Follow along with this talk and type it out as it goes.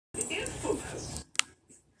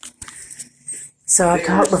So I've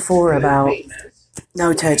talked before about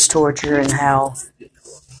no-touch torture and how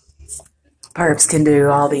perps can do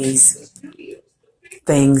all these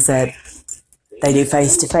things that they do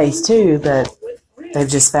face-to-face too, but they've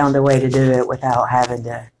just found a way to do it without having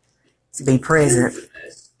to be present.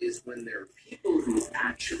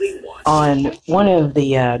 On one of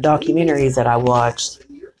the documentaries that I watched,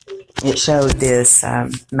 it showed this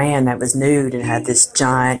man that was nude and had this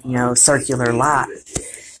giant, circular light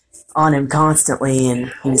on him constantly,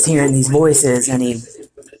 and he was hearing these voices, and he's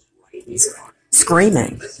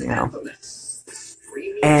screaming,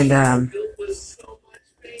 And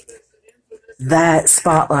that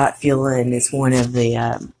spotlight feeling is one of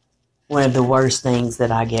the worst things that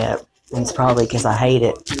I get, and it's probably because I hate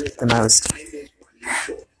it the most.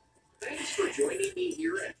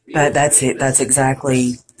 But that's it. That's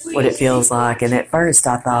exactly what it feels like. And at first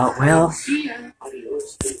I thought, well,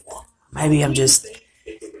 maybe I'm just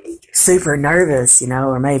super nervous,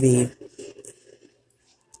 or maybe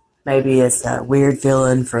it's a weird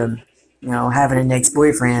feeling from, having an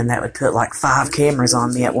ex-boyfriend that would put like 5 cameras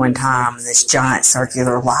on me at one time and this giant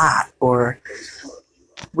circular light, or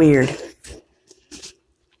weird.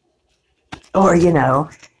 Or,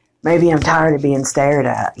 maybe I'm tired of being stared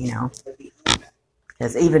at,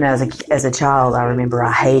 Because even as a child, I remember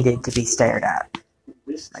I hated to be stared at.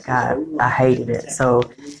 Like I hated it. So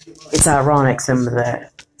it's ironic some of the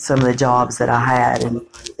jobs that I had, and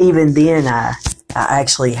even then I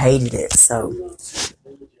actually hated it. So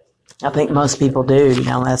I think most people do.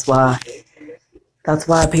 That's why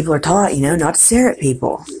people are taught, not to stare at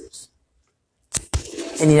people.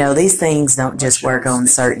 And these things don't just work on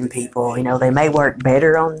certain people. They may work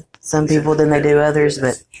better on some people than they do others,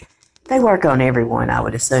 but they work on everyone, I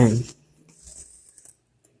would assume.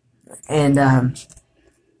 And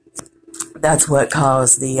that's what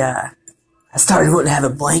caused I started wanting to have a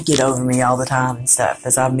blanket over me all the time and stuff,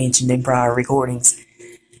 as I've mentioned in prior recordings.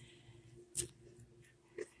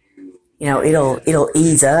 It'll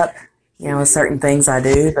ease up, certain things I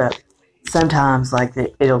do, but sometimes,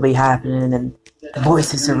 it'll be happening, and the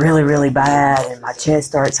voices are really, really bad, and my chest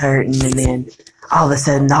starts hurting, and then all of a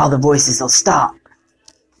sudden, all the voices will stop.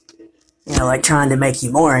 Trying to make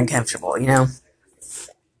you more uncomfortable,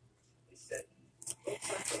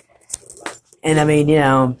 And I mean,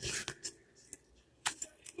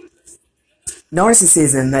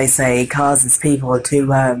 narcissism, they say, causes people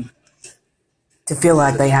to feel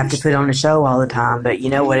like they have to put on a show all the time. But you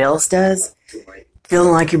know what else does?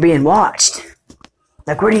 Feeling like you're being watched.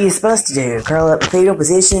 Like, what are you supposed to do? Curl up in fetal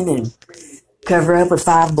position and cover up with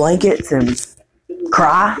 5 blankets and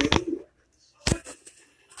cry?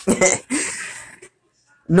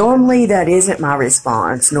 Normally, that isn't my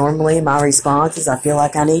response. Normally, my response is I feel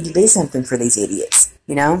like I need to do something for these idiots,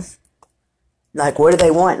 Like, what do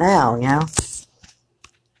they want now,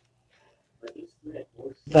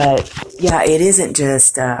 But, yeah, it isn't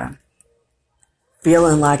just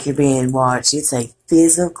feeling like you're being watched. It's a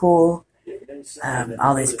physical,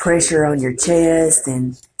 all this pressure on your chest,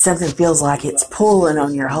 and something feels like it's pulling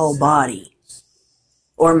on your whole body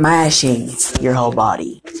or mashing your whole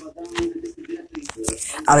body.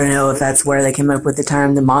 I don't know if that's where they came up with the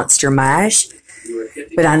term the monster mash,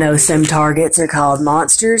 but I know some targets are called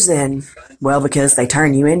monsters, and, well, because they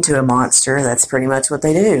turn you into a monster, that's pretty much what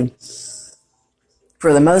they do.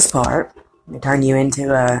 For the most part, they turn you into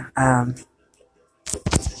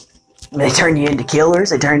they turn you into killers,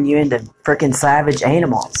 they turn you into frickin' savage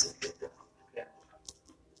animals.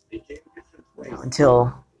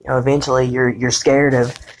 Until, eventually you're scared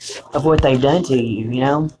of what they've done to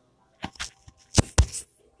you,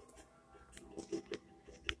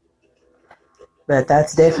 But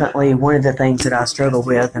that's definitely one of the things that I struggle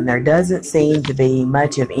with, and there doesn't seem to be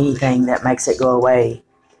much of anything that makes it go away.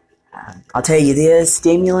 I'll tell you this,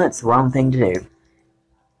 stimulants, wrong thing to do.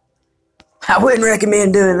 I wouldn't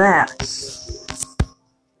recommend doing that.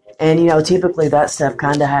 And, typically that stuff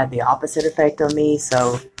kind of had the opposite effect on me,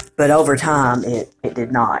 but over time, it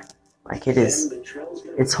did not.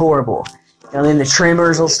 It's horrible. Then the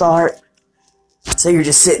tremors will start, so you're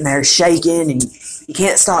just sitting there shaking, and you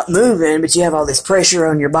can't stop moving, but you have all this pressure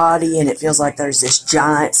on your body, and it feels like there's this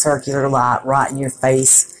giant circular light right in your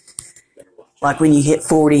face. Like when you hit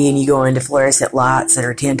 40 and you go into fluorescent lights that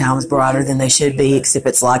are 10 times brighter than they should be, except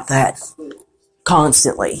it's like that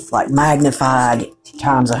constantly, like magnified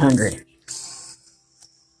times 100.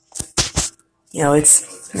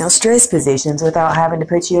 It's, stress positions without having to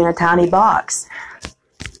put you in a tiny box.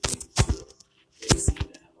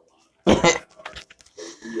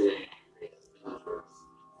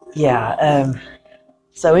 Yeah,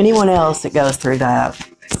 so anyone else that goes through that,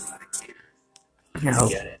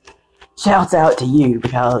 shouts out to you,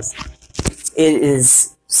 because it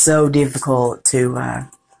is so difficult to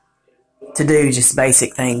do just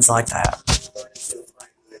basic things like that.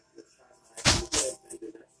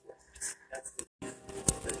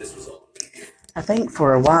 I think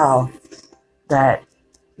for a while that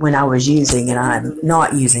when I was using, and I'm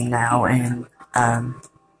not using now, and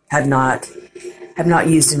have not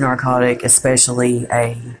used a narcotic, especially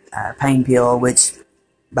a pain pill, which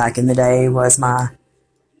back in the day was my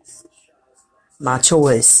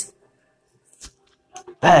choice.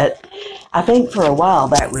 But I think for a while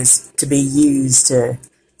that was to be used to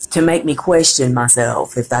make me question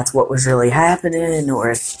myself, if that's what was really happening,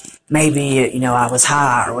 or if maybe, I was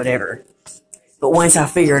high or whatever. But once I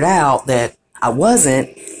figured out that I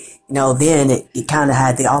wasn't, then it kind of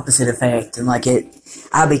had the opposite effect. And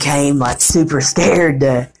I became super scared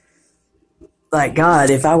to, God,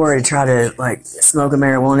 if I were to try to smoke a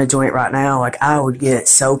marijuana joint right now, I would get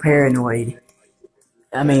so paranoid.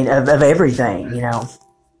 I mean, of everything,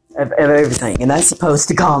 of everything. And that's supposed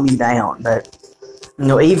to calm you down. But,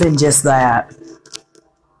 even just that,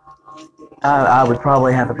 I would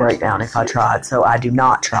probably have a breakdown if I tried. So I do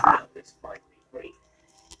not try.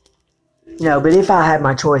 But if I had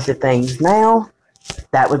my choice of things now,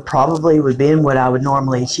 that would be what I would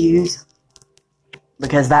normally choose,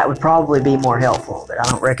 because that would probably be more helpful. But I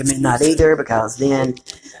don't recommend that either, because then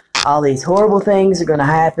all these horrible things are going to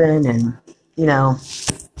happen, and,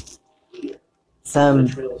 some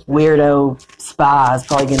weirdo spy is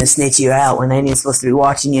probably going to snitch you out when they ain't supposed to be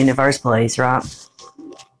watching you in the first place, right?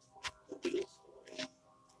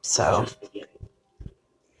 So,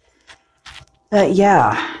 but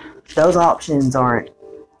yeah, those options aren't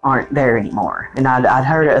there anymore. And I'd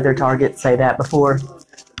heard other targets say that before.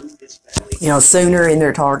 Sooner in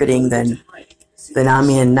their targeting than I'm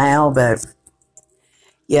in now. But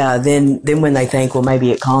yeah, then when they think, well,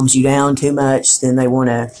 maybe it calms you down too much, then they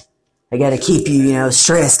got to keep you,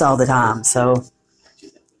 stressed all the time. So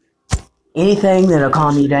anything that'll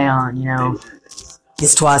calm you down,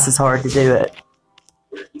 it's twice as hard to do it.